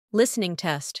Listening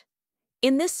test.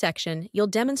 In this section, you'll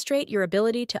demonstrate your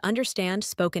ability to understand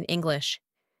spoken English.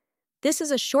 This is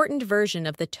a shortened version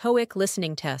of the TOEIC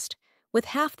listening test, with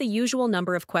half the usual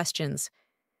number of questions.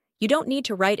 You don't need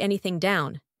to write anything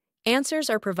down. Answers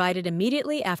are provided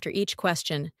immediately after each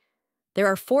question. There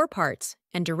are 4 parts,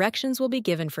 and directions will be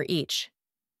given for each.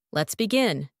 Let's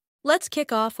begin. Let's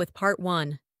kick off with Part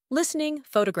 1, Listening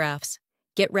Photographs.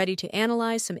 Get ready to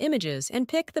analyze some images and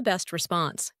pick the best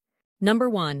response. Number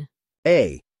 1.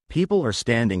 A. People are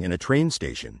standing in a train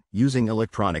station, using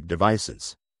electronic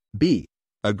devices. B.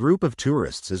 A group of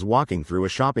tourists is walking through a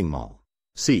shopping mall.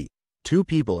 C. 2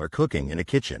 people are cooking in a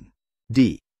kitchen.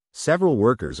 D. Several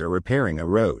workers are repairing a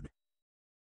road.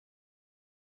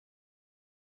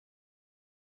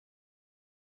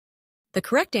 The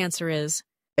correct answer is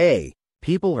A.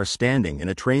 People are standing in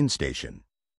a train station.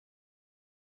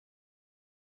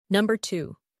 Number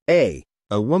 2. A.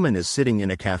 A woman is sitting in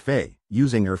a cafe,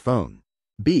 using her phone.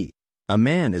 B. A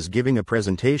man is giving a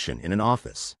presentation in an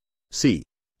office. C.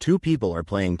 2 people are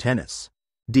playing tennis.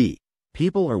 D.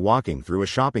 People are walking through a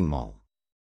shopping mall.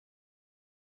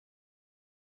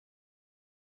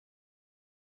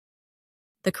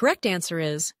 The correct answer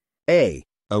is A.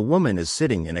 A woman is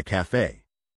sitting in a cafe.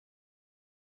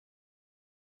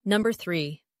 Number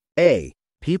 3. A.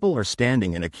 People are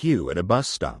standing in a queue at a bus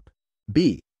stop.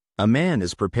 B. A man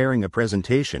is preparing a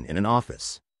presentation in an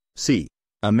office. C.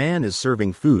 A man is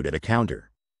serving food at a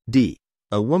counter. D.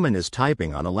 A woman is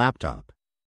typing on a laptop.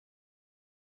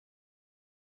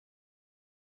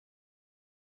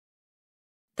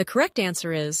 The correct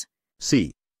answer is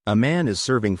C. A man is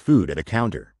serving food at a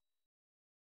counter.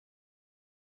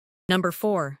 Number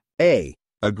 4. A.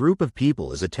 A group of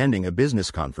people is attending a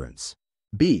business conference.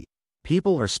 B.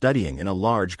 People are studying in a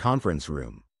large conference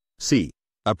room. C.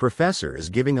 A professor is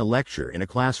giving a lecture in a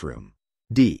classroom.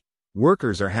 D.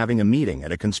 Workers are having a meeting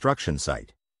at a construction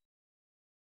site.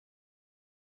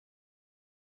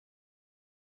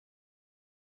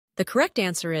 The correct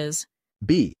answer is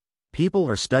B. People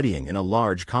are studying in a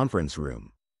large conference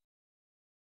room.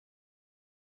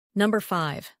 Number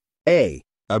 5. A.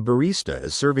 A barista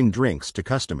is serving drinks to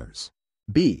customers.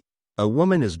 B. A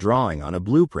woman is drawing on a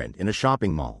blueprint in a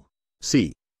shopping mall.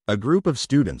 C. A group of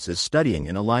students is studying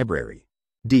in a library.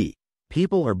 D.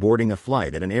 People are boarding a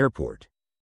flight at an airport.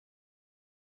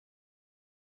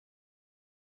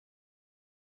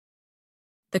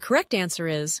 The correct answer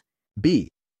is B.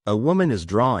 A woman is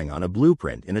drawing on a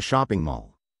blueprint in a shopping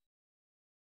mall.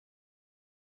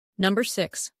 Number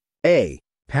 6. A.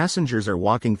 Passengers are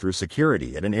walking through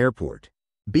security at an airport.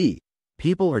 B.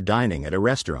 People are dining at a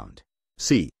restaurant.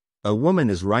 C. A woman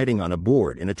is writing on a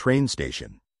board in a train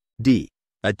station. D.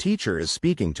 A teacher is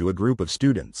speaking to a group of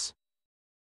students.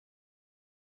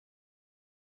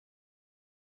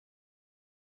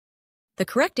 The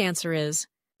correct answer is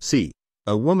C.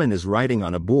 A woman is writing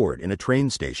on a board in a train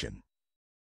station.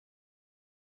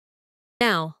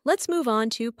 Now, let's move on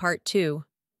to Part 2.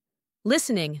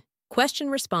 Listening,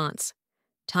 question response.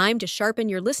 Time to sharpen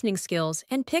your listening skills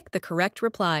and pick the correct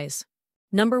replies.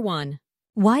 Number 1.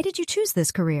 Why did you choose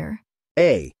this career?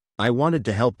 A. I wanted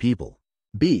to help people.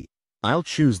 B. I'll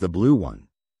choose the blue one.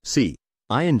 C.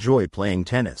 I enjoy playing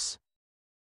tennis.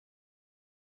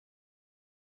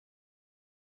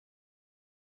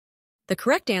 The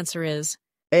correct answer is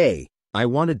A. I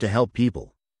wanted to help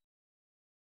people.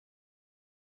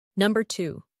 Number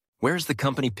 2. Where's the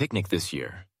company picnic this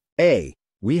year? A.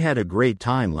 We had a great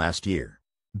time last year.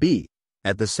 B.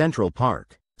 At the Central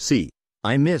Park. C.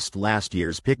 I missed last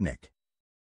year's picnic.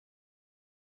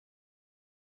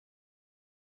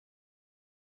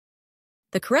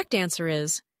 The correct answer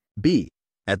is B.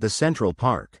 At the Central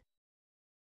Park.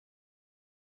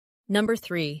 Number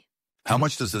 3. How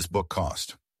much does this book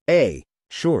cost? A.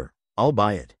 Sure, I'll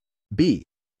buy it. B.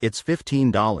 It's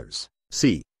 $15.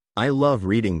 C. I love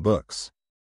reading books.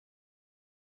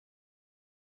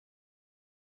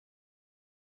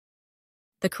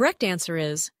 The correct answer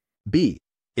is B.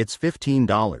 It's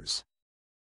 $15.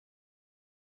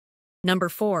 Number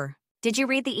 4. Did you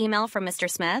read the email from Mr.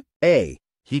 Smith? A.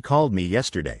 He called me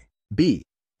yesterday. B.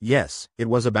 Yes, it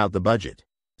was about the budget.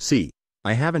 C.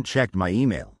 I haven't checked my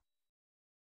email.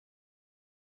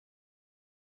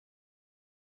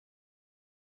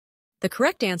 The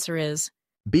correct answer is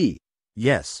B.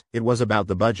 Yes, it was about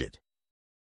the budget.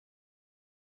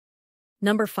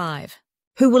 Number 5.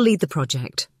 Who will lead the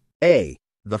project? A.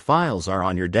 The files are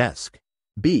on your desk.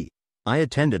 B. I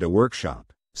attended a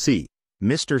workshop. C.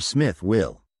 Mr. Smith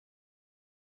will.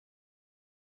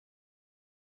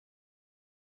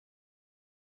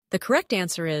 The correct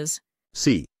answer is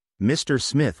C. Mr.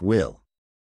 Smith will.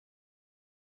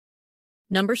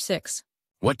 Number 6.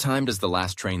 What time does the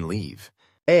last train leave?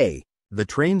 A. The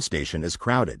train station is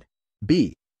crowded.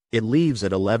 B. It leaves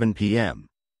at 11 p.m.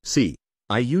 C.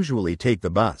 I usually take the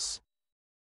bus.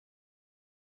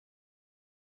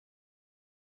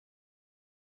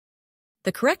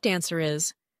 The correct answer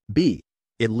is B.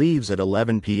 It leaves at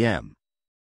 11 p.m.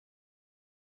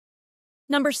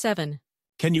 number 7.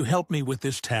 Can you help me with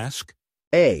this task?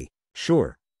 A.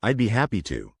 Sure, I'd be happy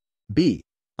to. B.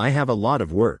 I have a lot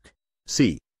of work.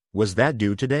 C. Was that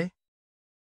due today?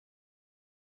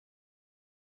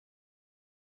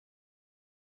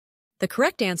 The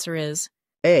correct answer is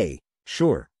A.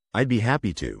 Sure, I'd be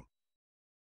happy to.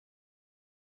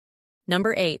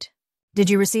 number 8. Did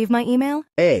you receive my email?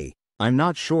 A. I'm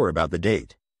not sure about the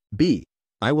date. B.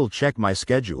 I will check my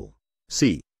schedule.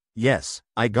 C. Yes,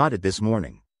 I got it this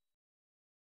morning.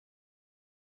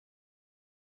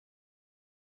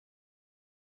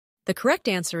 The correct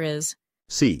answer is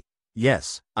C.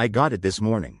 Yes, I got it this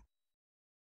morning.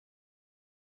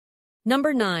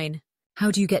 number 9. How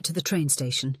do you get to the train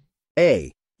station?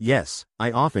 A. Yes,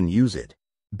 I often use it.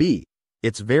 B.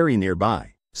 It's very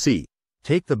nearby. C.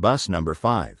 Take the bus number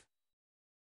 5.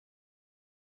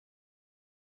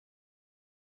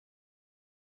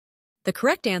 The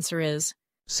correct answer is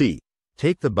C.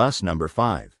 Take the bus number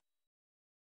 5.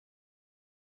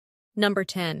 number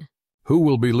 10. Who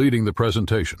will be leading the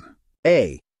presentation?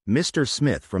 A. Mr.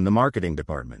 Smith from the marketing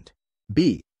department.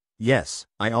 B. Yes,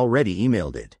 I already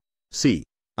emailed it. C.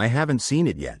 I haven't seen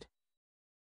it yet.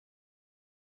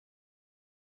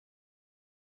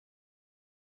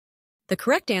 The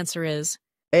correct answer is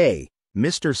A.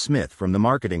 Mr. Smith from the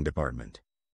marketing department.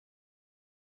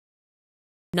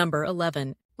 number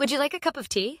 11. Would you like a cup of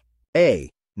tea? A.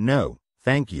 No,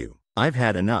 thank you. I've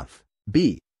had enough.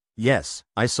 B. Yes,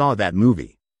 I saw that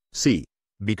movie. C.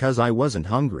 Because I wasn't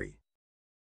hungry.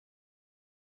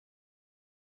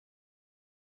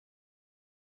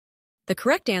 The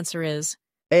correct answer is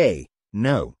A.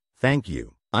 No, thank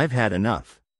you. I've had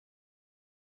enough.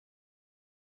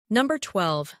 number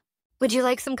 12. Would you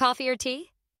like some coffee or tea?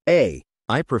 A.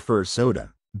 I prefer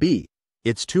soda. B.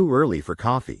 It's too early for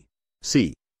coffee.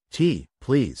 C. Tea,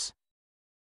 please.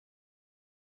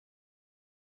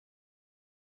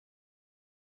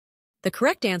 The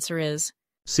correct answer is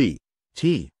C.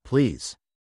 Tea, please.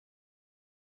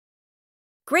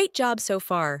 great job so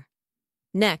far.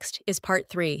 Next is part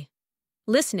 3.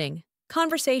 Listening,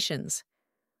 conversations.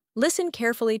 Listen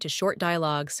carefully to short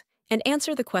dialogues and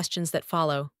answer the questions that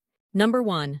follow. Number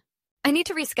 1. I need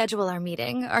to reschedule our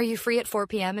meeting. Are you free at 4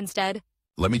 p.m. instead?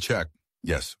 Let me check.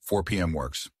 Yes, 4 p.m.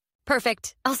 works.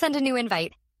 Perfect. I'll send a new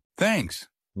invite. Thanks.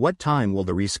 What time will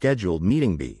the rescheduled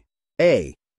meeting be?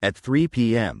 A. At 3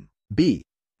 p.m. B.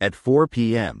 At 4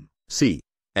 p.m. C.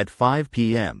 At 5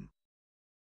 p.m.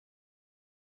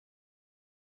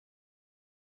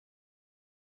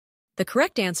 The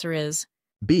correct answer is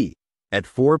B. At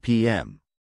 4 p.m.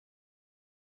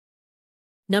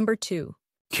 number 2.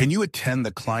 Can you attend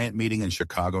the client meeting in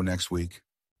Chicago next week?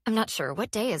 I'm not sure.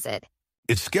 What day is it?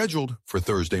 It's scheduled for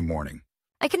Thursday morning.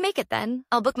 I can make it then.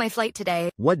 I'll book my flight today.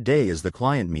 What day is the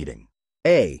client meeting?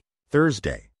 A.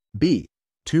 Thursday. B.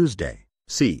 Tuesday.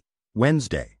 C.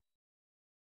 Wednesday.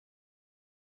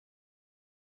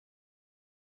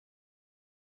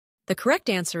 The correct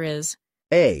answer is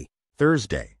A.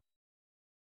 Thursday.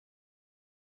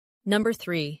 number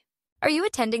 3. Are you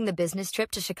attending the business trip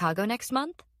to Chicago next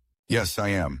month? Yes, I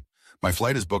am. My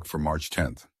flight is booked for March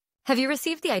 10th. Have you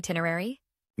received the itinerary?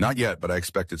 Not yet, but I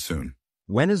expect it soon.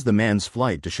 When is the man's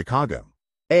flight to Chicago?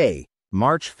 A.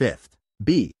 March 5th.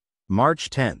 B. March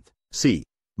 10th. C.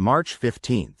 March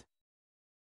 15th.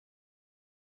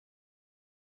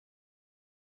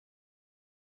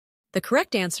 The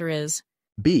correct answer is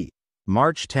B.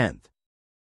 March 10th.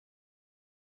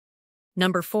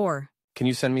 number 4. Can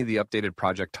you send me the updated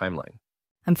project timeline?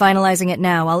 I'm finalizing it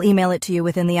now. I'll email it to you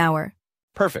within the hour.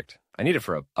 Perfect. I need it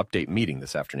for an update meeting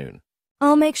this afternoon.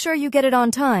 I'll make sure you get it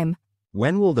on time.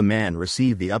 When will the man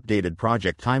receive the updated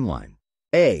project timeline?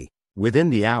 A. Within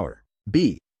the hour.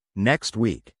 B. Next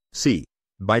week. C.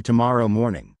 By tomorrow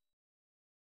morning.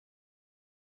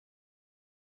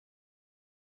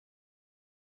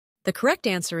 The correct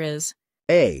answer is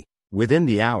A. Within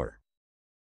the hour.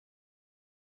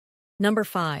 number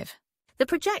 5. The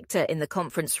projector in the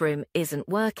conference room isn't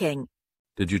working.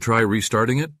 Did you try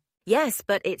restarting it? Yes,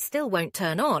 but it still won't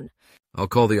turn on. I'll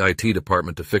call the IT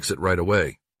department to fix it right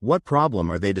away. What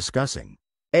problem are they discussing?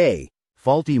 A.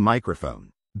 Faulty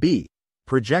microphone. B.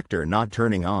 Projector not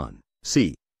turning on.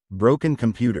 C. Broken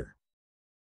computer.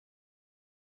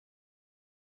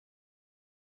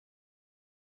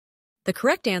 The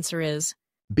correct answer is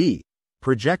B.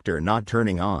 Projector not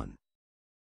turning on.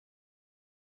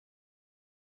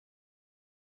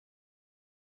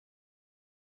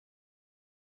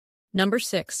 Number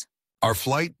 6. Our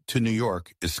flight to New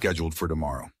York is scheduled for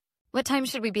tomorrow. What time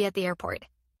should we be at the airport?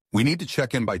 We need to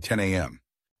check in by 10 a.m.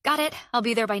 Got it. I'll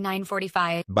be there by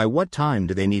 9:45. By what time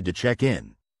do they need to check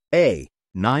in? A.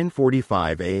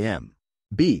 9:45 a.m.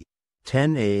 B.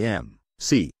 10 a.m.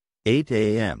 C. 8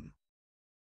 a.m.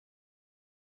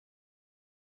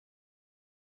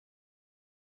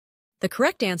 The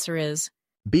correct answer is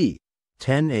B.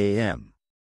 10 a.m.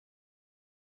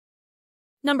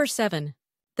 Number 7.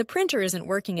 The printer isn't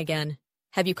working again.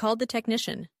 Have you called the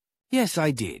technician? Yes,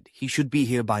 I did. He should be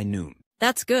here by noon.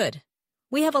 That's good.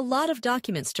 We have a lot of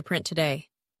documents to print today.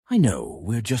 I know.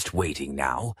 We're just waiting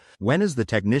now. When is the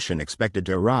technician expected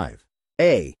to arrive?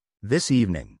 A. This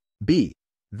evening. B.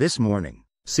 This morning.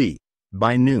 C.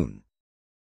 By noon.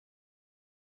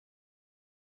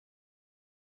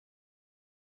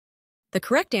 The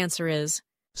correct answer is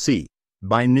C.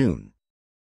 By noon.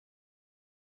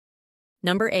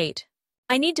 Number 8.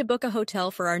 I need to book a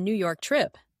hotel for our New York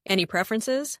trip. Any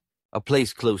preferences? A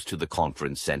place close to the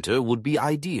conference center would be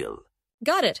ideal.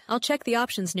 Got it. I'll check the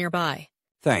options nearby.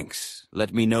 Thanks.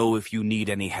 Let me know if you need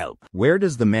any help. Where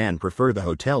does the man prefer the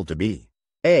hotel to be?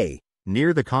 A.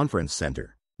 Near the conference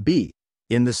center. B.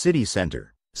 In the city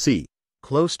center. C.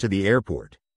 Close to the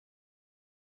airport.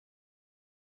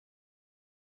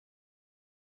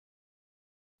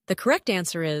 The correct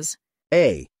answer is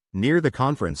A. Near the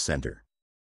conference center.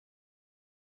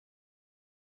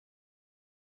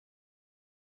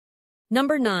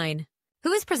 Number 9.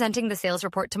 Who is presenting the sales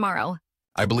report tomorrow?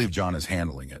 I believe John is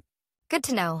handling it. Good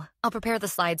to know. I'll prepare the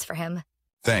slides for him.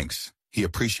 Thanks. He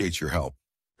appreciates your help.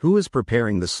 Who is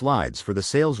preparing the slides for the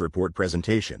sales report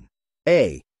presentation?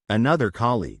 A. Another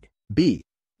colleague. B.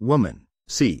 Woman.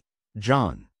 C.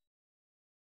 John.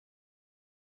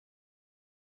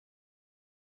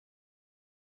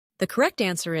 The correct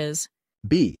answer is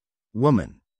B.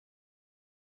 Woman.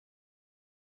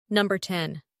 Number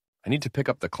 10. I need to pick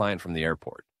up the client from the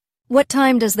airport. What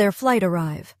time does their flight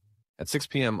arrive? At 6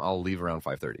 p.m., I'll leave around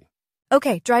 5:30.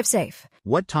 Okay, drive safe.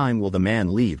 What time will the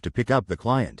man leave to pick up the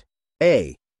client?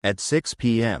 A. At 6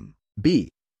 p.m. B.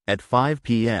 At 5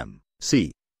 p.m.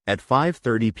 C. At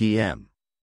 5:30 p.m.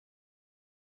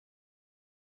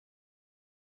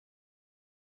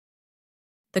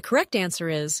 The correct answer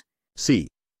is C.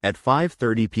 At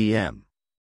 5:30 p.m.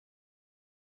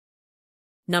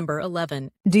 number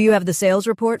 11. Do you have the sales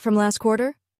report from last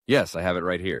quarter? Yes, I have it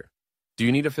right here. Do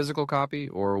you need a physical copy,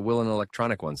 or will an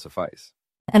electronic one suffice?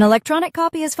 An electronic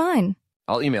copy is fine.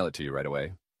 I'll email it to you right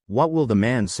away. What will the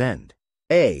man send?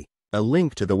 A. A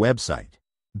link to the website.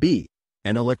 B.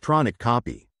 An electronic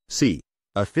copy. C.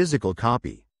 A physical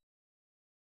copy.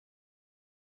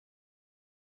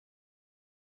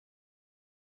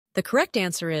 The correct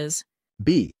answer is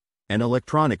B. An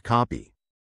electronic copy.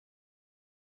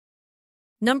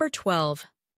 number 12.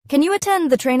 Can you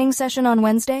attend the training session on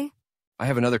Wednesday? I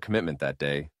have another commitment that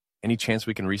day. Any chance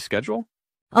we can reschedule?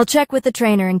 I'll check with the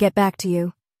trainer and get back to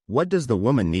you. What does the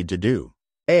woman need to do?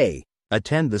 A.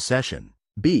 Attend the session.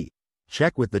 B.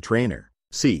 Check with the trainer.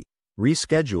 C.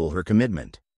 Reschedule her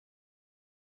commitment.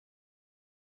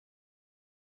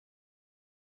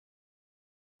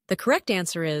 The correct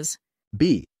answer is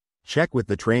B. Check with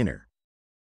the trainer.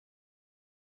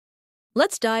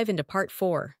 Let's dive into part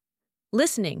 4.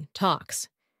 Listening talks.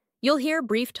 You'll hear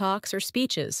brief talks or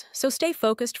speeches, so stay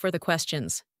focused for the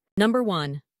questions. Number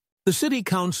 1. The City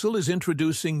Council is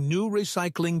introducing new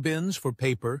recycling bins for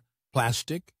paper,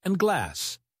 plastic, and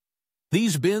glass.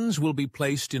 These bins will be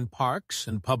placed in parks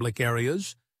and public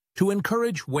areas to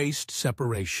encourage waste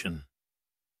separation.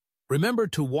 Remember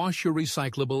to wash your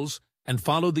recyclables and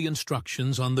follow the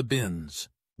instructions on the bins.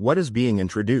 What is being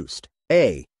introduced?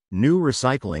 A. New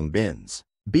recycling bins.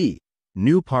 B.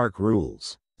 New park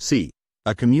rules. C.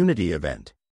 A community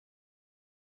event.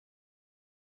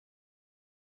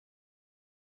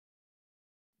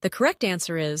 The correct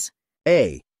answer is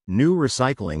A. New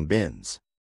recycling bins.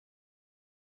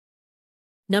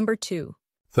 number 2.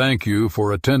 Thank you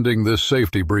for attending this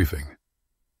safety briefing.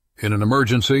 In an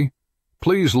emergency,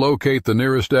 please locate the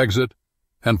nearest exit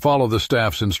and follow the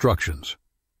staff's instructions.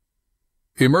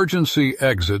 Emergency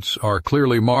exits are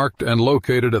clearly marked and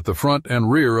located at the front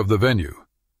and rear of the venue.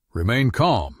 Remain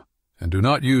calm and do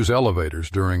not use elevators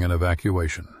during an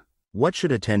evacuation. What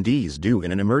should attendees do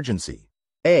in an emergency?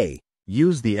 A.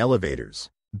 Use the elevators.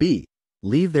 B.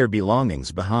 Leave their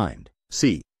belongings behind.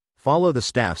 C. Follow the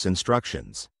staff's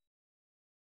instructions.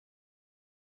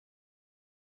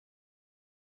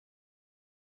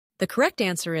 The correct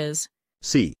answer is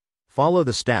C. Follow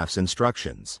the staff's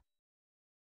instructions.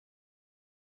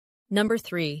 number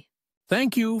 3.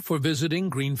 Thank you for visiting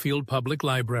Greenfield Public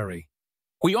Library.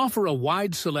 We offer a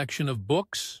wide selection of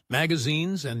books,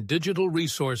 magazines, and digital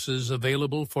resources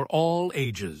available for all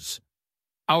ages.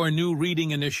 Our new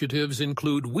reading initiatives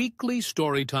include weekly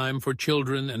story time for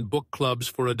children and book clubs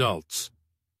for adults.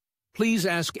 Please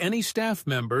ask any staff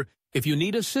member if you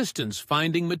need assistance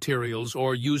finding materials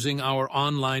or using our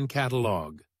online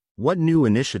catalog. What new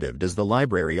initiative does the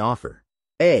library offer?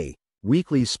 A.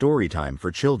 Weekly story time for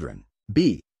children.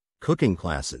 B. Cooking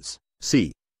classes.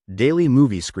 C. Daily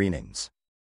movie screenings.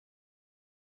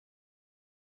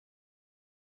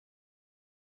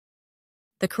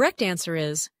 The correct answer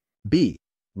is B.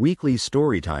 Weekly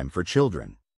story time for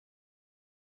children.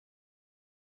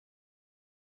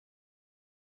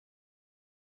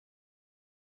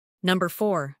 number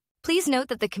 4. Please note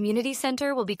that the community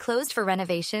center will be closed for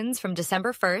renovations from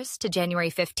December 1st to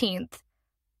January 15th.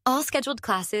 All scheduled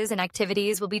classes and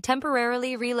activities will be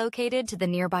temporarily relocated to the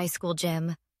nearby school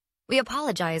gym. We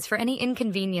apologize for any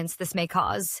inconvenience this may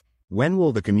cause. When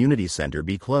will the community center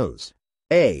be closed?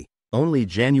 A. Only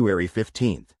January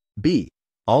 15th. B.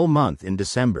 All month in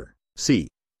December. C.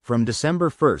 From December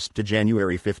 1st to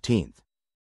January 15th.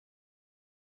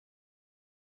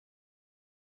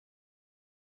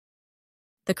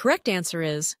 The correct answer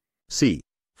is C.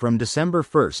 From December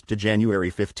 1st to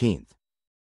January 15th.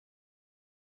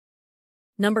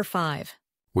 number 5.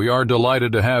 We are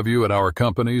delighted to have you at our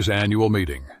company's annual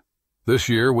meeting. This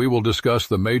year, we will discuss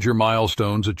the major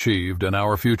milestones achieved and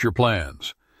our future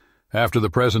plans. After the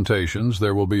presentations,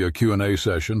 there will be a Q&A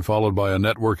session followed by a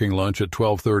networking lunch at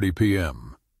 12:30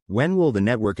 p.m. When will the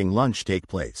networking lunch take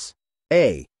place?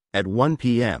 A. At 1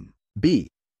 p.m. B.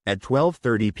 At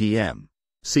 12:30 p.m.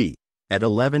 C. At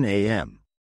 11 a.m.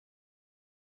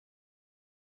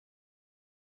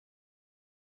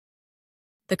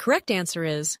 The correct answer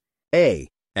is A.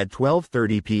 At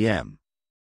 12:30 p.m.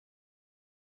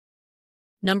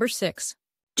 number 6.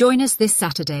 Join us this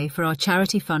Saturday for our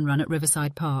charity fun run at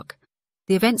Riverside Park.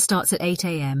 The event starts at 8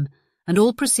 a.m. and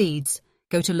all proceeds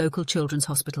go to local children's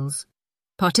hospitals.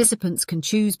 Participants can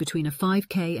choose between a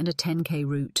 5K and a 10K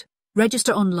route.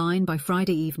 Register online by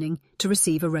Friday evening to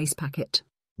receive a race packet.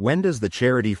 When does the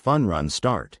charity fun run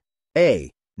start?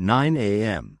 A. 9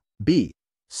 a.m. B.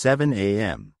 7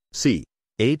 a.m. C.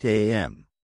 8 a.m.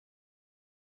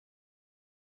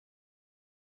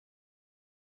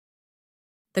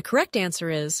 The correct answer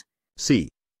is C.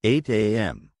 8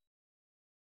 a.m.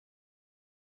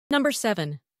 number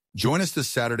 7. Join us this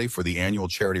Saturday for the annual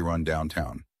charity run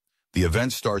downtown. The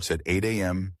event starts at 8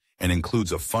 a.m. and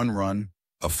includes a fun run,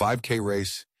 a 5K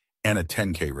race, and a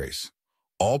 10K race.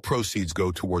 All proceeds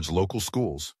go towards local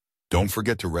schools. Don't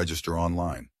forget to register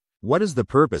online. What is the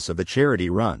purpose of the charity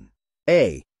run?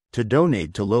 A. To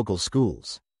donate to local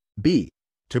schools. B.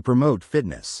 To promote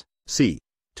fitness. C.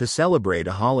 To celebrate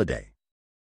a holiday.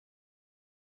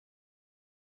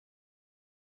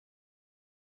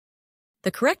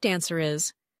 The correct answer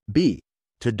is B.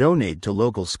 To donate to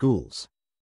local schools.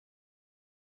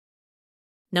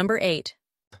 number 8.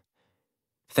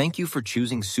 Thank you for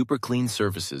choosing Super Clean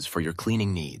Services for your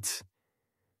cleaning needs.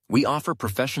 We offer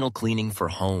professional cleaning for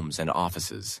homes and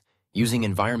offices using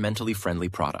environmentally friendly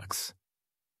products.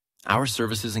 Our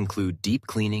services include deep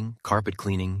cleaning, carpet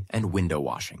cleaning, and window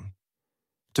washing.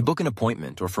 To book an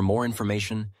appointment or for more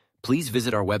information, please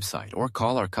visit our website or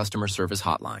call our customer service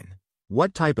hotline.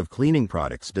 What type of cleaning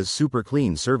products does Super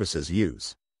Clean Services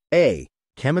use? A.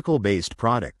 Chemical-based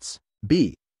products.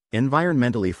 B.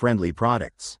 Environmentally friendly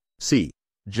products. C.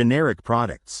 Generic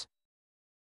products.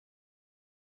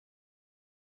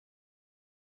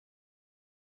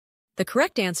 The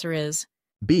correct answer is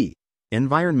B.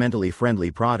 Environmentally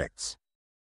friendly products.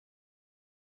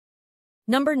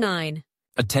 number 9.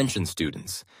 Attention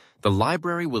students, the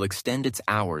library will extend its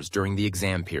hours during the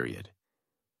exam period.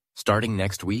 Starting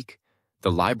next week,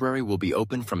 the library will be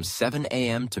open from 7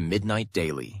 a.m. to midnight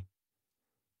daily.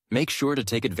 Make sure to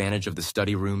take advantage of the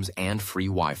study rooms and free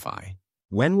Wi-Fi.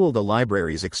 When will the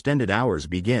library's extended hours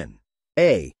begin?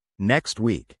 A. Next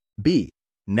week. B.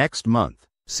 Next month.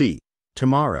 C.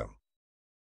 Tomorrow.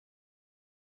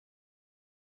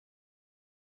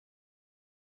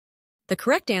 The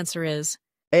correct answer is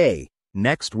A.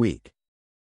 Next week.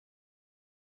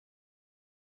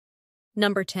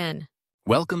 number 10.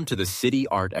 Welcome to the City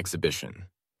Art Exhibition.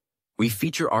 We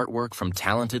feature artwork from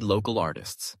talented local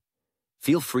artists.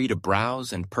 Feel free to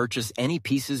browse and purchase any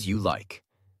pieces you like.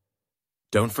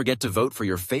 Don't forget to vote for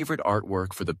your favorite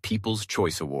artwork for the People's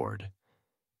Choice Award.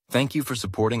 Thank you for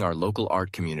supporting our local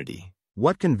art community.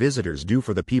 What can visitors do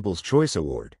for the People's Choice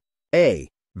Award? A.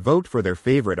 Vote for their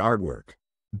favorite artwork.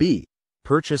 B.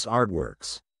 Purchase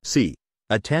artworks. C.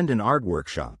 Attend an art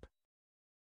workshop.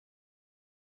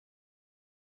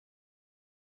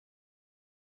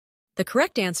 The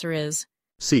correct answer is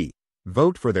C.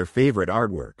 Vote for their favorite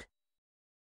artwork.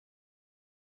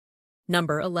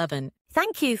 number 11.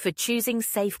 Thank you for choosing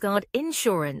Safeguard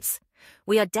Insurance.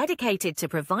 We are dedicated to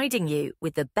providing you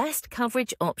with the best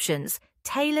coverage options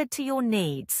tailored to your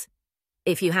needs.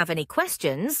 If you have any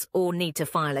questions or need to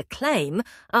file a claim,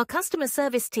 our customer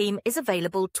service team is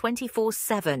available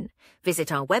 24/7.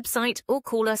 Visit our website or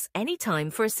call us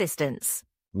anytime for assistance.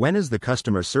 When is the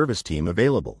customer service team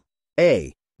available?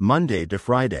 A. Monday to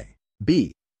Friday.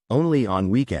 B. Only on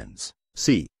weekends.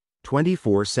 C.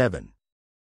 24/7.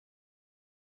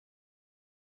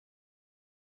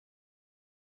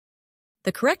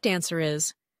 The correct answer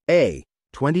is A.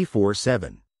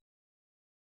 24/7.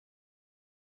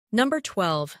 number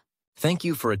 12. Thank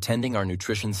you for attending our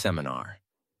nutrition seminar.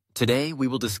 Today, we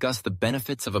will discuss the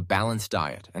benefits of a balanced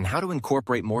diet and how to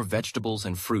incorporate more vegetables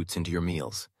and fruits into your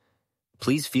meals.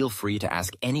 Please feel free to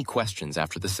ask any questions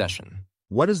after the session.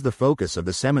 What is the focus of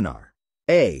the seminar?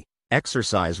 A.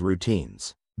 Exercise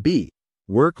routines. B.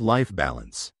 Work-life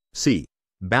balance. C.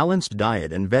 Balanced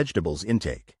diet and vegetables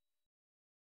intake.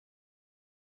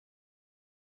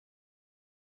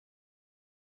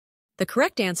 The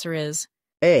correct answer is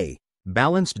A.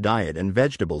 Balanced diet and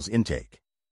vegetables intake.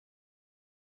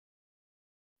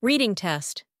 reading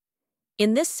test.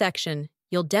 In this section,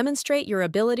 you'll demonstrate your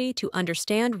ability to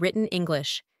understand written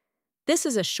English. This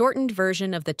is a shortened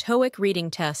version of the TOEIC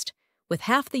reading test with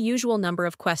half the usual number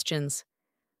of questions.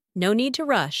 No need to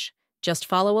rush, just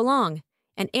follow along,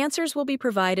 and answers will be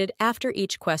provided after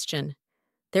each question.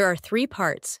 There are 3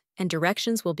 parts, and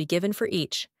directions will be given for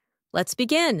each. Let's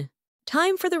begin!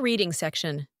 Time for the reading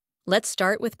section. Let's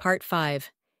start with Part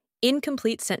 5.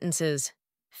 Incomplete sentences.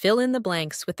 Fill in the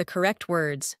blanks with the correct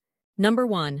words. Number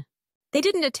 1. They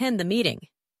didn't attend the meeting.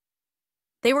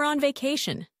 They were on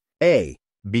vacation. A.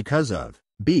 Because of.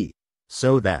 B.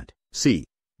 So that. C.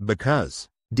 Because.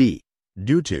 D.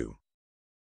 Due to.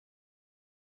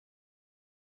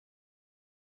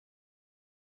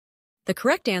 The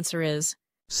correct answer is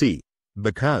C.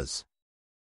 Because.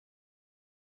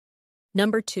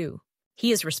 number 2.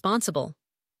 He is responsible.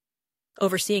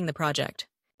 Overseeing the project.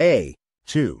 A.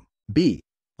 To. B.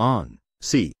 On.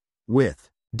 C. With.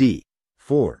 D.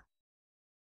 For.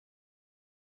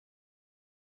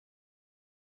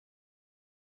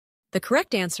 The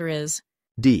correct answer is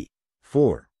D.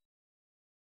 For.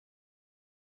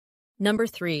 number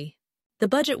 3. The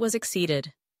budget was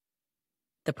exceeded.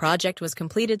 The project was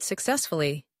completed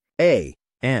successfully. A.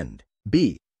 And.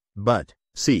 B. But.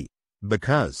 C.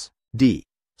 Because. D.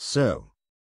 So.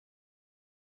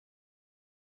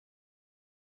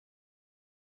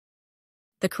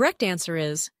 The correct answer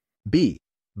is B.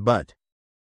 But.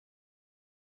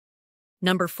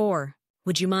 number 4.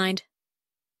 Would you mind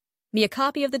me a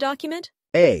copy of the document?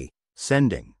 A.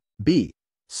 Sending. B.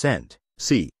 Sent.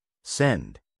 C.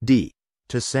 Send. D.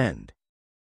 To send.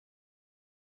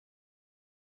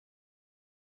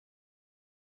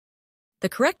 The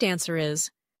correct answer is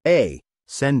A.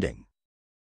 Sending.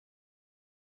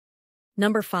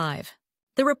 number 5.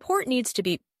 The report needs to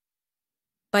be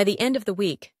by the end of the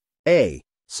week. A.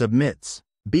 Submits.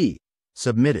 B.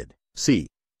 Submitted. C.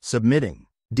 Submitting.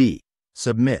 D.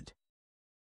 Submit.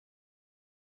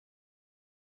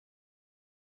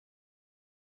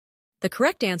 The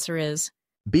correct answer is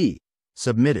B.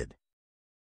 Submitted.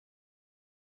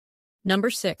 number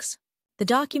 6. The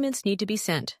documents need to be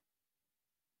sent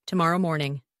tomorrow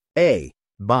morning. A.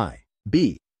 By.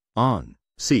 B. On.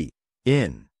 C.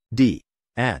 In. D.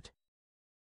 At.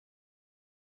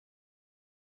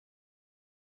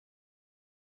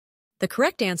 The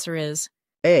correct answer is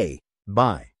A.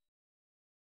 By.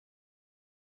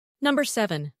 number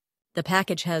 7. The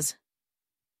package has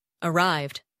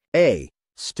arrived. A.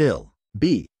 Still.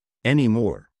 B.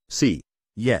 Anymore. C.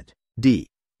 Yet. D.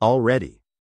 Already.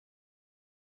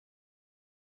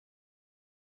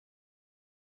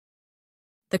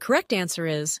 The correct answer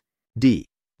is D.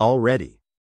 Already.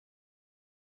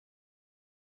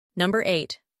 number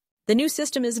 8. The new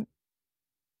system is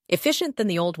efficient than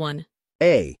the old one.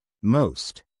 A.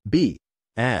 Most. B.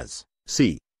 As.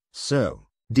 C. So.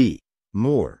 D.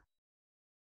 More.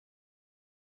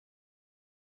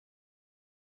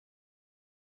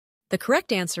 The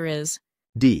correct answer is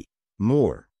D.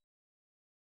 More.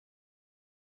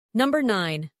 number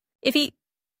 9. If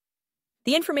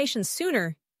the information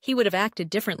sooner, he would have acted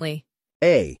differently.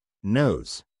 A.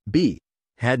 Knows. B.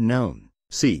 Had known.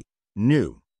 C.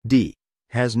 Knew. D.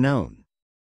 Has known.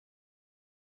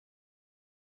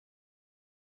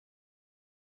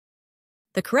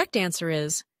 The correct answer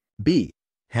is B.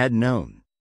 Had known.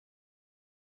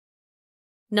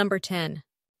 number 10.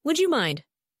 Would you mind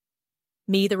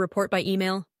me the report by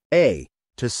email? A.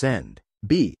 To send.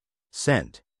 B.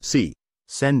 Sent. C.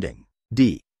 Sending.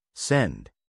 D. Send.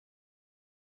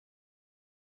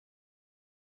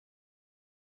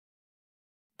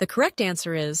 The correct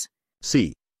answer is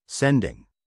C. Sending.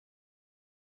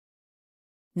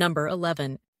 number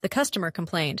 11. The customer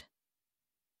complained.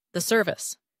 The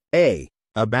service. A.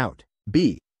 About.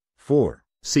 B. For.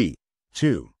 C.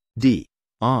 To. D.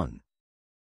 On.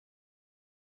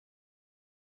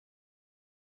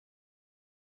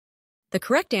 The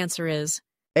correct answer is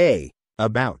A.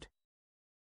 About.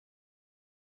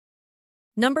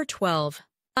 number 12.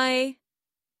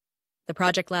 The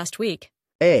project last week.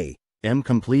 A. Am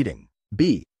completing.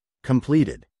 B.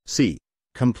 Completed. C.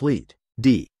 Complete.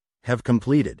 D. Have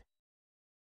completed.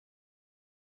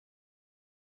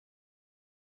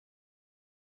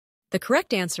 The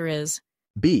correct answer is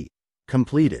B.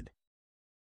 Completed.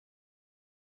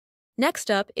 next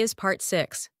up is part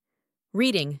 6.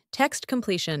 Reading, text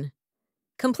completion.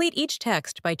 Complete each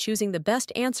text by choosing the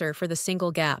best answer for the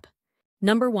single gap.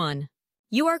 Number 1.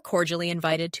 You are cordially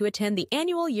invited to attend the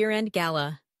annual year-end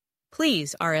gala.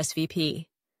 Please RSVP.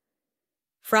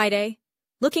 Friday.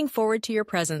 Looking forward to your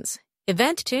presence.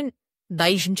 Event to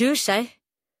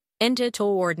Enter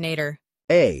coordinator.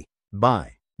 A.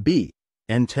 By. B.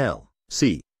 Until.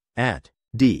 C. At.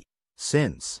 D.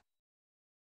 Since.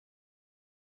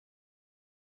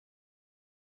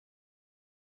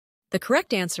 The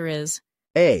correct answer is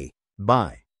A.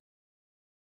 By.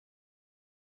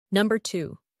 number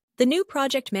 2. The new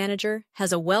project manager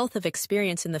has a wealth of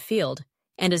experience in the field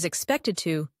and is expected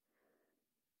to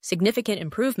significant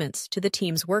improvements to the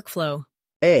team's workflow.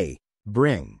 A.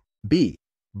 Bring. B.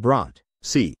 Brought.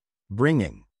 C.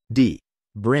 Bringing. D.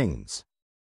 Brings.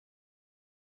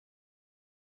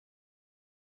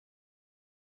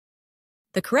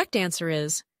 The correct answer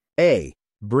is A.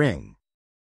 Bring.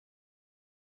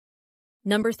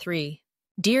 number 3.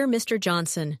 Dear Mr.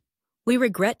 Johnson, we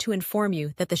regret to inform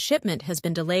you that the shipment has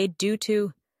been delayed due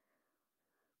to.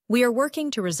 We are working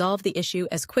to resolve the issue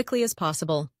as quickly as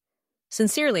possible.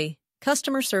 Sincerely,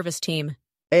 Customer Service Team.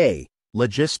 A.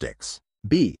 Logistics.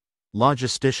 B.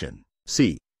 Logistician.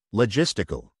 C.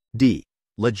 Logistical. D.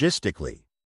 Logistically.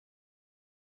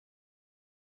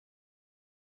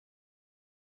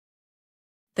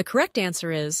 The correct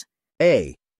answer is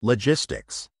A.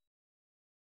 Logistics.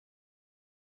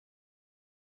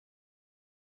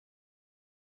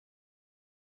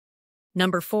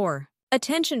 number 4.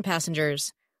 Attention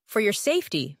passengers. For your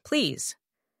safety, please.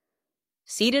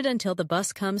 Seated until the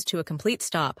bus comes to a complete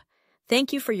stop.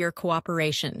 Thank you for your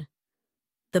cooperation.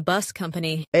 The bus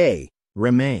company. A.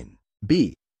 Remain.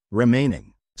 B.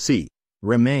 Remaining. C.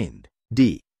 Remained.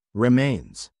 D.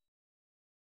 Remains.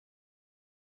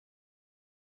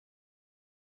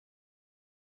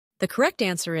 The correct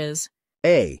answer is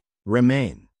A.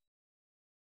 Remain.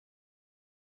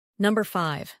 number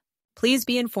 5. Please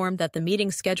be informed that the meeting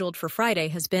scheduled for Friday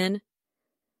has been.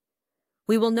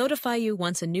 We will notify you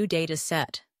once a new date is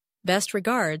set. Best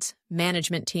regards,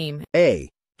 Management Team. A.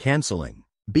 Canceling.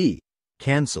 B.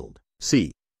 Cancelled.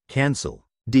 C. Cancel.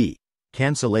 D.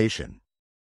 Cancellation.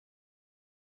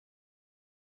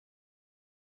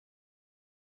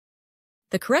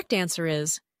 The correct answer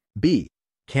is B.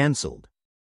 Cancelled.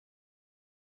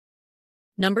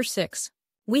 number 6.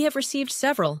 We have received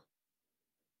several.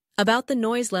 About the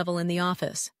noise level in the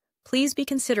office. Please be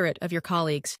considerate of your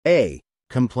colleagues. A.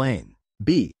 Complain.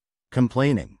 B.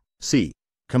 Complaining. C.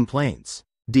 Complaints.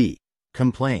 D.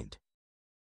 Complaint.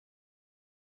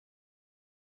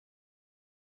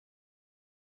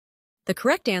 The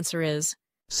correct answer is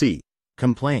C.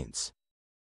 Complaints.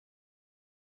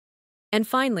 And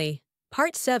finally,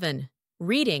 Part 7.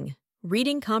 Reading,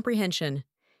 reading comprehension.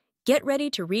 Get ready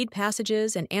to read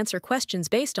passages and answer questions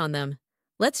based on them.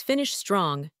 Let's finish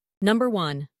strong. Number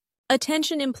 1.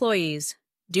 Attention employees.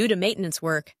 Due to maintenance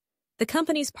work, the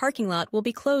company's parking lot will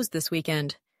be closed this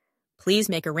weekend. Please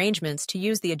make arrangements to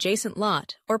use the adjacent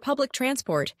lot or public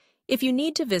transport if you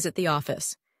need to visit the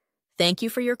office. Thank you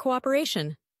for your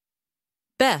cooperation.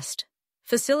 Best.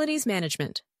 Facilities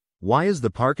Management. Why is the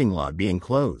parking lot being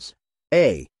closed?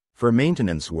 A. For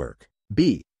maintenance work.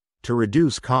 B. To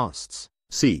reduce costs.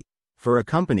 C. For a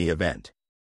company event.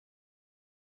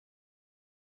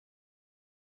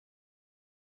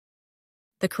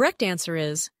 The correct answer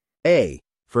is A.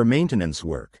 For maintenance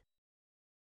work.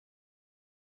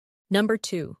 number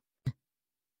 2.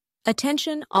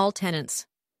 Attention all tenants.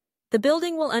 The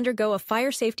building will undergo a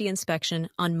fire safety inspection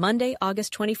on Monday,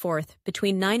 August 24th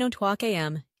between 9:00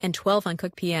 a.m. and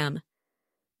 12:00 p.m.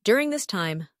 During this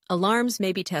time, alarms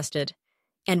may be tested,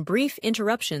 and brief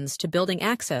interruptions to building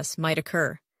access might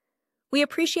occur. We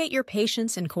appreciate your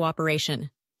patience and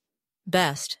cooperation.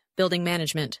 Best, building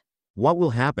management. What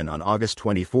will happen on August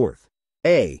 24th?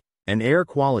 A. An air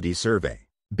quality survey.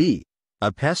 B.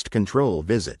 A pest control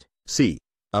visit. C.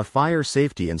 A fire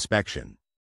safety inspection.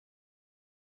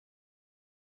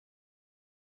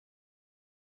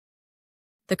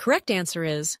 The correct answer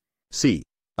is C.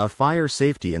 A fire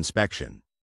safety inspection.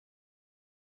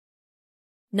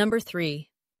 Number 3.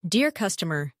 Dear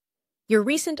customer, your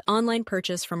recent online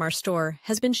purchase from our store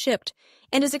has been shipped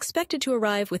and is expected to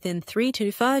arrive within 3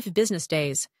 to 5 business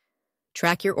days.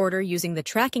 Track your order using the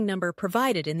tracking number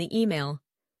provided in the email.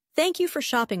 Thank you for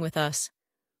shopping with us.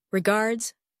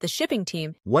 Regards, the shipping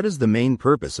team. What is the main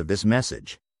purpose of this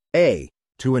message? A.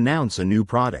 To announce a new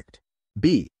product.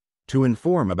 B. To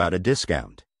inform about a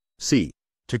discount. C.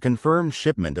 To confirm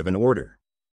shipment of an order.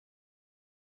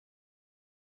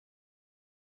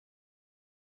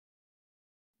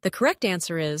 The correct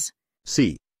answer is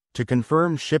C. To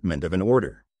confirm shipment of an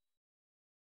order.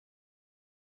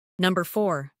 Number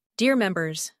 4. Dear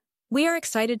members, we are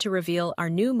excited to reveal our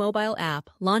new mobile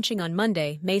app launching on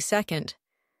Monday, May 2nd.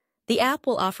 The app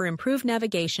will offer improved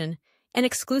navigation and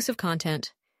exclusive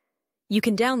content. You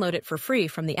can download it for free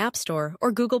from the App Store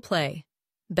or Google Play.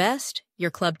 Best, your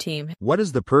club team. What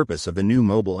is the purpose of the new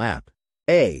mobile app?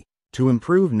 A. To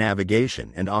improve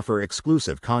navigation and offer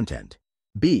exclusive content.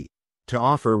 B. To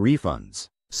offer refunds.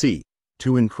 C.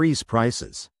 To increase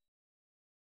prices.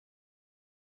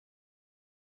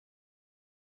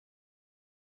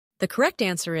 The correct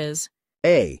answer is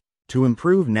A. To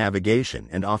improve navigation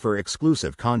and offer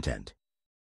exclusive content.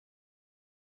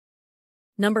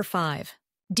 Number 5.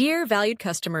 Dear valued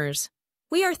customers,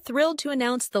 we are thrilled to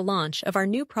announce the launch of our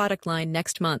new product line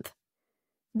next month.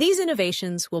 These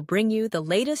innovations will bring you the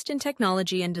latest in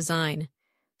technology and design.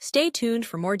 Stay tuned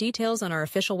for more details on our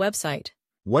official website.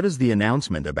 What is the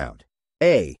announcement about?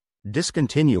 A.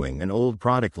 Discontinuing an old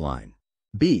product line.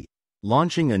 B.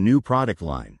 Launching a new product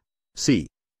line. C.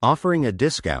 Offering a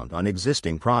discount on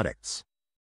existing products.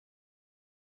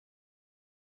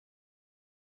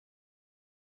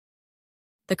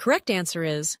 The correct answer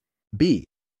is B.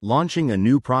 Launching a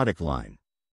new product line.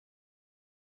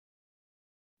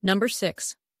 Number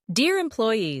 6. Dear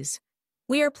employees,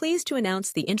 we are pleased to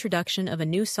announce the introduction of a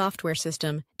new software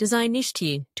system designed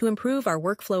to improve our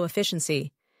workflow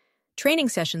efficiency. Training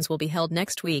sessions will be held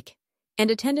next week, and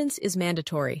attendance is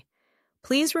mandatory.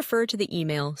 Please refer to the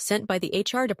email sent by the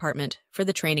HR department for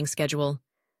the training schedule.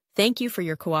 Thank you for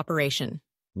your cooperation.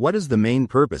 What is the main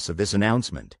purpose of this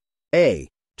announcement? A.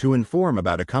 To inform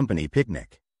about a company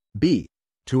picnic. B.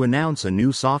 To announce a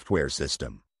new software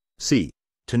system. C.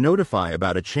 To notify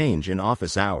about a change in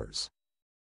office hours.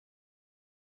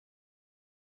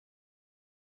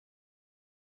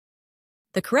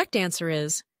 The correct answer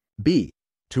is B.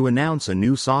 To announce a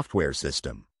new software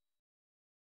system.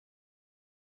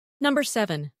 Number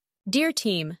 7. Dear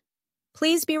team,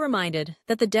 please be reminded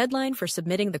that the deadline for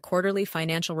submitting the quarterly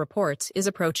financial reports is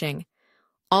approaching.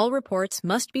 All reports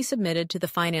must be submitted to the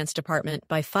Finance Department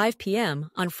by 5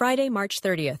 p.m. on Friday, March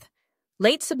 30th.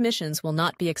 Late submissions will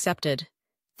not be accepted.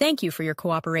 Thank you for your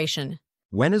cooperation.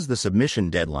 When is the submission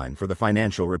deadline for the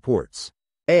financial reports?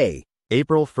 A.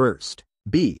 April 1st.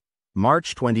 B.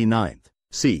 March 29th.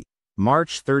 C.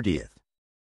 March 30th.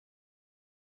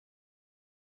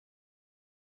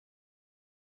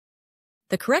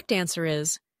 The correct answer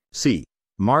is C.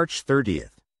 March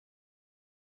 30th.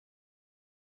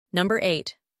 Number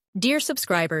 8. Dear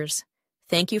subscribers,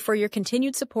 thank you for your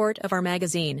continued support of our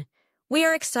magazine. We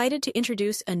are excited to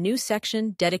introduce a new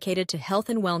section dedicated to health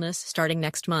and wellness starting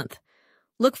next month.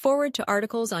 Look forward to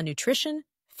articles on nutrition,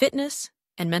 fitness,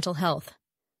 and mental health.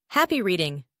 Happy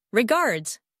reading.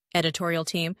 Regards, editorial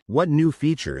team. What new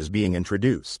feature is being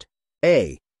introduced?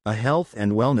 A. A health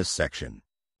and wellness section.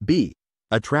 B.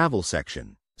 A travel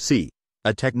section. C.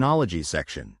 A technology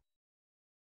section.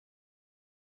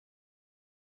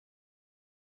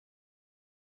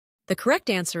 The correct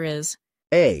answer is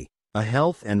A. A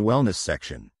health and wellness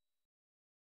section.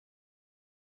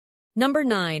 Number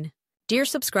 9. Dear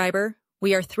subscriber,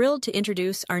 we are thrilled to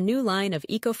introduce our new line of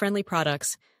eco-friendly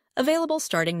products, available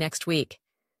starting next week.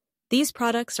 These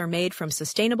products are made from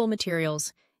sustainable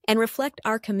materials and reflect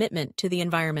our commitment to the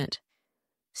environment.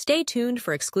 Stay tuned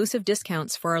for exclusive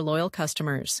discounts for our loyal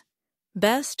customers.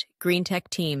 Best, Green Tech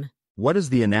Team. What is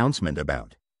the announcement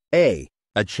about? A.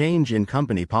 A change in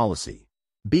company policy.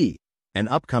 B. An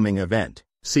upcoming event.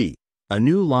 C. A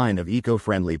new line of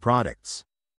eco-friendly products.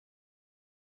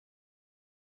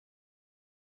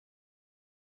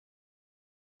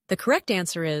 The correct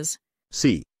answer is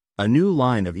C. A new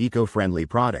line of eco-friendly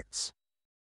products.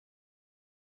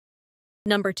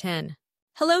 Number 10.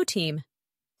 Hello team.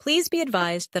 Please be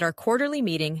advised that our quarterly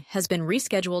meeting has been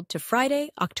rescheduled to Friday,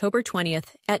 October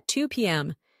 20th at 2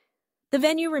 p.m. The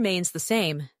venue remains the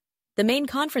same, the main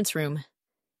conference room.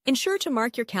 Ensure to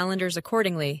mark your calendars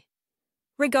accordingly.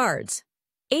 Regards,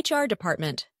 HR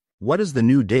Department. What is the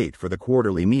new date for the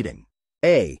quarterly meeting?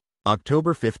 A.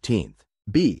 October 15th.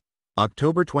 B.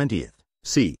 October 20th.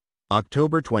 C.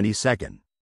 October 22nd.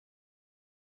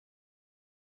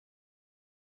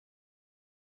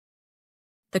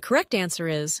 The correct answer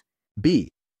is B.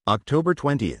 October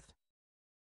 20th.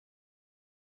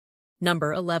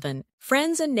 Number 11.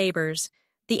 Friends and neighbors.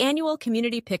 The annual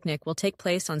community picnic will take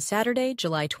place on Saturday,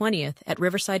 July 20th at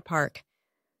Riverside Park.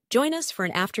 Join us for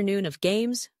an afternoon of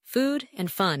games, food, and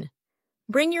fun.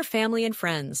 Bring your family and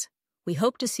friends. We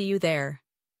hope to see you there.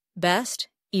 Best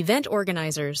event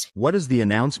organizers. What is the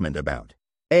announcement about?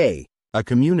 A. A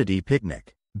community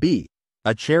picnic. B.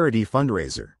 A charity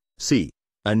fundraiser. C.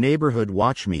 A neighborhood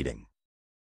watch meeting.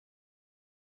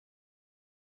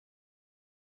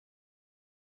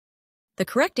 The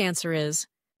correct answer is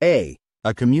A.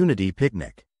 A community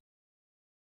picnic.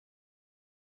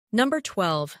 Number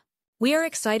 12. We are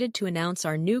excited to announce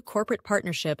our new corporate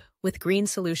partnership with Green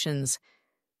Solutions.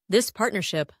 This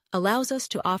partnership allows us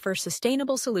to offer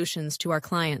sustainable solutions to our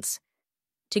clients.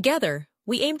 Together,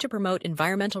 we aim to promote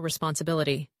environmental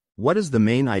responsibility. What is the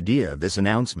main idea of this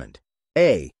announcement?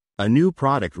 A. A new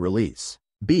product release.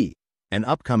 B. An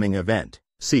upcoming event.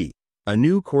 C. A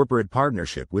new corporate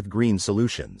partnership with Green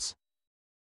Solutions.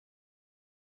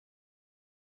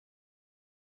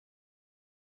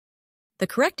 The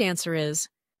correct answer is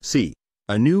C.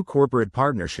 A new corporate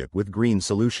partnership with Green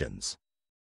Solutions.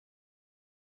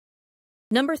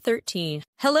 Number 13.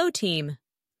 Hello, team.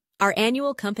 Our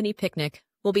annual company picnic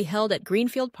will be held at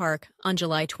Greenfield Park on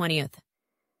July 20th.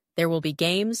 There will be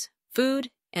games, food,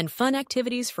 and fun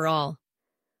activities for all.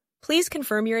 Please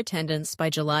confirm your attendance by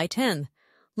July 10th.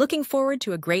 Looking forward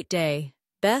to a great day.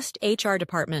 Best HR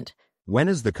Department. When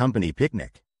is the company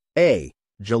picnic? A.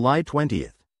 July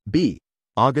 20th. B.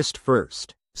 August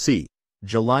 1st. C.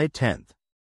 July 10th.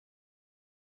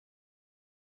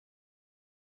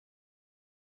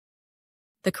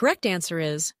 The correct answer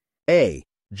is A.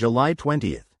 July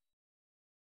 20th.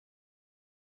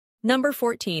 Number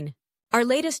 14. Our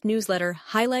latest newsletter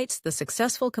highlights the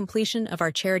successful completion of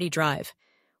our charity drive,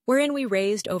 wherein we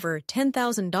raised over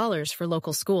 $10,000 for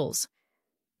local schools.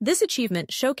 This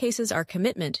achievement showcases our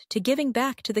commitment to giving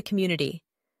back to the community.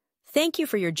 Thank you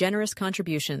for your generous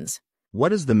contributions.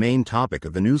 What is the main topic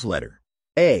of the newsletter?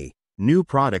 A. New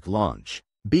product launch.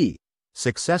 B.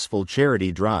 Successful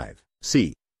charity drive.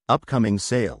 C. Upcoming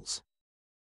sales.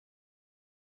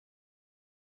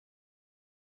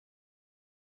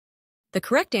 The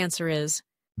correct answer is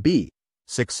B.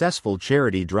 Successful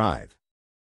charity drive.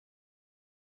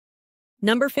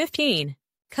 Number 15.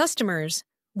 Customers,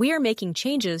 we are making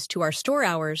changes to our store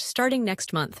hours starting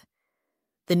next month.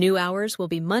 The new hours will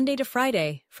be Monday to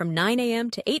Friday from 9 a.m.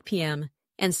 to 8 p.m.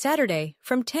 and Saturday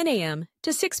from 10 a.m.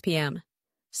 to 6 p.m.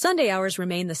 Sunday hours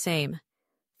remain the same.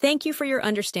 Thank you for your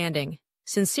understanding.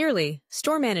 Sincerely,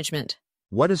 Store Management.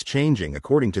 What is changing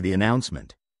according to the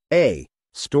announcement? A.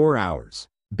 Store hours.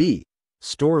 B.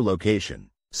 Store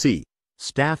location. C.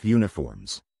 Staff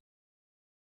uniforms.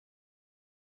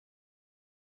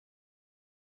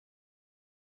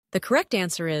 The correct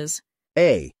answer is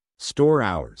A. Store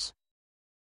hours.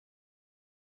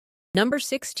 Number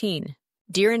 16.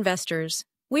 Dear investors,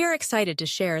 we are excited to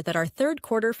share that our third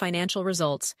quarter financial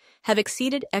results have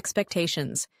exceeded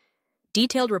expectations.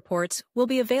 Detailed reports will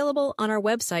be available on our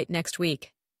website next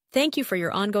week. Thank you for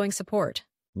your ongoing support.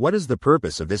 What is the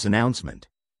purpose of this announcement?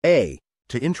 A.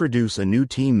 To introduce a new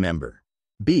team member.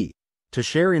 B. To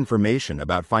share information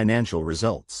about financial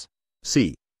results.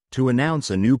 C. To announce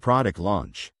a new product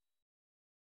launch.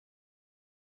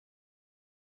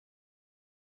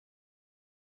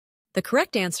 The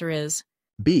correct answer is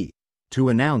B. To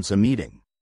announce a meeting.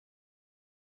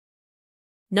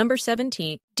 Number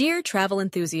 17. Dear travel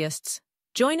enthusiasts,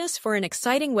 join us for an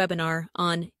exciting webinar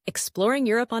on Exploring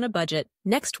Europe on a Budget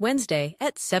next Wednesday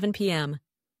at 7 p.m.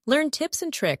 Learn tips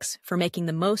and tricks for making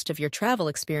the most of your travel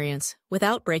experience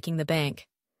without breaking the bank.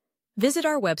 Visit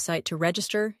our website to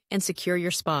register and secure your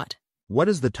spot. What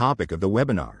is the topic of the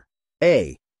webinar?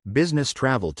 A. Business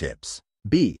travel tips.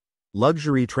 B.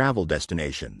 Luxury travel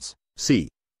destinations. C.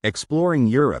 Exploring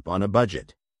Europe on a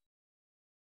budget.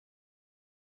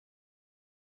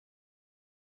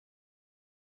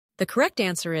 The correct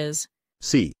answer is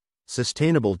C.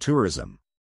 Sustainable tourism.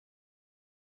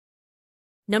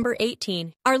 Number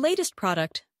 18. Our latest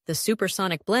product, the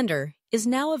Supersonic Blender, is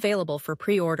now available for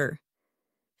pre-order.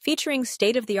 Featuring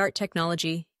state-of-the-art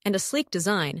technology and a sleek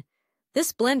design,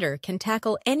 This blender can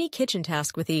tackle any kitchen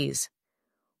task with ease.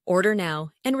 Order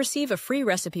now and receive a free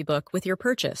recipe book with your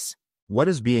purchase. What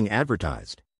is being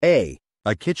advertised? A.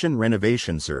 A kitchen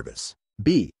renovation service.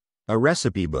 B. A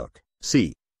recipe book.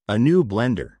 C. A new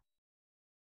blender.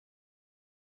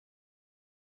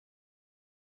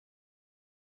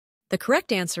 The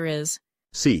correct answer is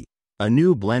C. A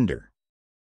new blender.